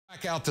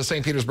Back out to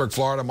St. Petersburg,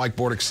 Florida. Mike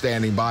Bordick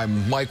standing by.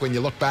 Mike, when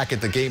you look back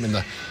at the game in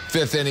the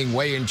fifth inning,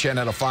 Wei-Yin Chen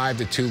had a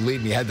 5-2 lead,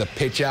 and he had the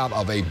pitch out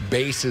of a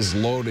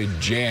bases-loaded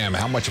jam.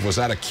 How much was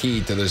that a key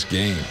to this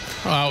game?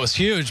 Well, it was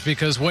huge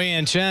because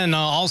Wei-Yin Chen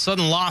all of a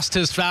sudden lost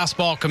his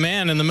fastball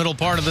command in the middle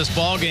part of this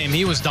ball game.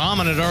 He was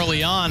dominant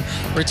early on,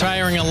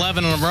 retiring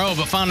 11 in a row,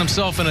 but found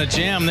himself in a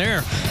jam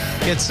there.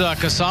 Gets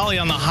Casali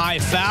on the high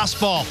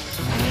fastball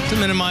to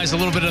minimize a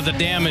little bit of the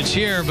damage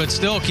here, but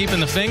still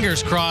keeping the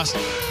fingers crossed.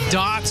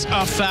 Dots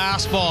a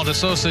fastball to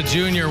Sosa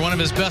Jr., one of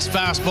his best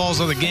fastballs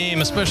of the game,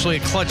 especially a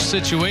clutch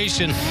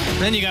situation.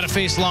 Then you got to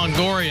face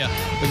Longoria.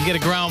 We can get a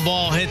ground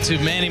ball hit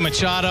to Manny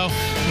Machado.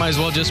 Might as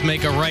well just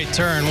make a right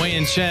turn.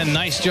 Wei-Yin Chen,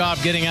 nice job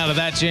getting out of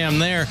that jam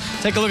there.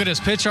 Take a look at his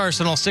pitch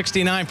arsenal,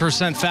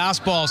 69%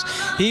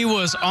 fastballs. He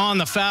was on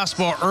the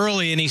fastball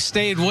early, and he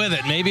stayed with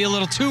it. Maybe a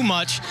little too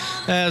much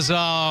as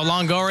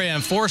Longoria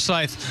and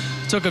Forsythe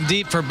took him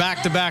deep for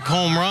back-to-back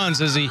home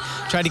runs as he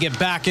tried to get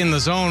back in the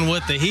zone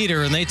with the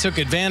heater, and they took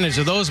advantage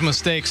of those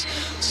mistakes.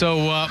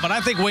 So, but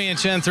I think Wei-Yin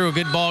Chen threw a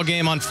good ball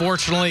game.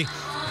 Unfortunately,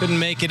 couldn't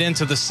make it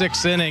into the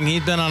sixth inning.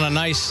 He'd been on a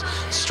nice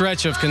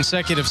stretch of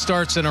consecutive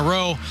starts in a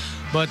row.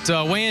 But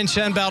Wei-Yin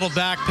Chen battled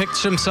back,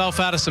 picked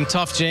himself out of some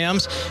tough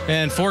jams,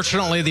 and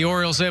fortunately the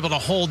Orioles able to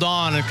hold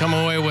on and come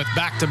away with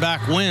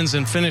back-to-back wins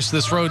and finish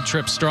this road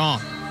trip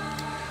strong.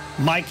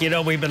 Mike, you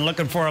know, we've been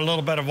looking for a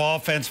little bit of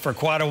offense for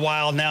quite a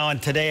while now,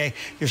 and today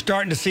you're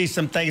starting to see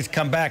some things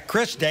come back.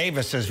 Chris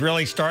Davis is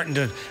really starting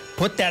to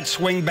put that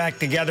swing back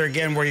together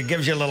again where he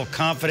gives you a little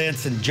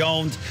confidence, and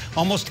Jones,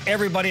 almost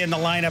everybody in the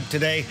lineup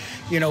today,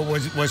 you know,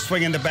 was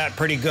swinging the bat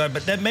pretty good.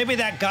 But then maybe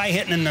that guy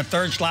hitting in the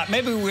third slot,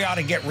 maybe we ought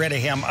to get rid of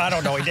him. I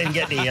don't know. He didn't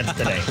get any hits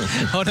today.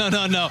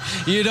 Oh, no.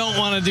 You don't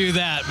want to do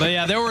that. But,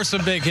 yeah, there were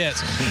some big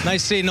hits.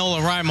 Nice to see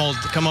Nolan Reimold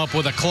come up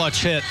with a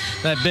clutch hit,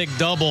 that big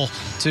double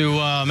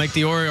to make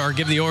the Orioles, or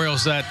give the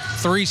Orioles that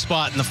 3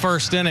 spot in the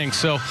first inning.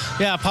 So,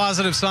 yeah,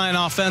 positive sign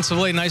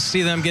offensively. Nice to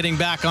see them getting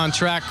back on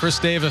track. Chris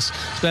Davis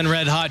has been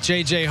red hot.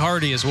 J.J.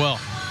 Hardy as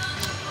well.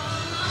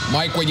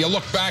 Mike, when you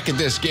look back at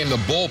this game, the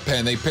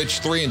bullpen, they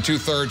pitched 3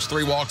 2/3,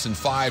 3 walks and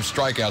 5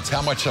 strikeouts.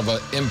 How much of an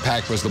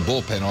impact was the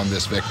bullpen on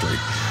this victory?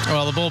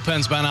 Well, the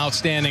bullpen's been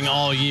outstanding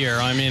all year.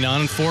 I mean,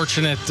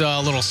 unfortunate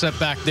little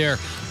setback there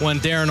when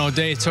Darren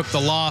O'Day took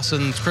the loss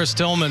and Chris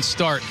Tillman's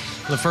start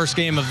the first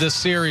game of this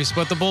series.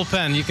 But the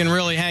bullpen, you can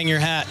really hang your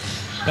hat.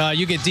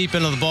 You get deep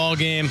into the ball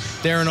game.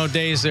 Darren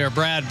O'Day's there.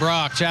 Brad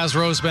Brock. Chaz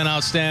Rowe's been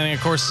outstanding.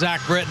 Of course, Zach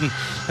Britton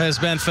has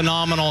been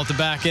phenomenal at the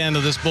back end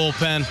of this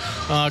bullpen.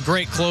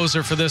 Great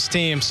closer for this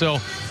team. So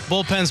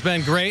bullpen's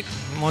been great.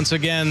 Once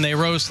again, they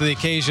rose to the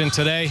occasion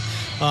today.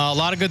 A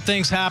lot of good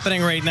things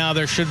happening right now.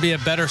 There should be a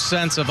better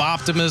sense of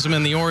optimism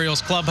in the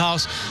Orioles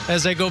clubhouse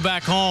as they go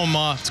back home.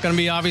 It's going to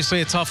be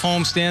obviously a tough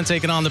homestand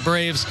taking on the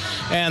Braves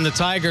and the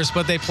Tigers,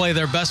 but they play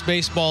their best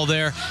baseball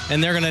there,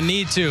 and they're going to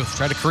need to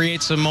try to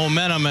create some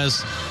momentum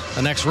as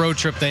the next road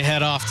trip they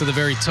head off to the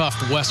very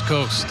tough West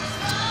Coast.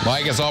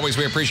 Mike, as always,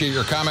 we appreciate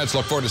your comments.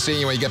 Look forward to seeing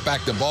you when you get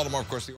back to Baltimore. Of course,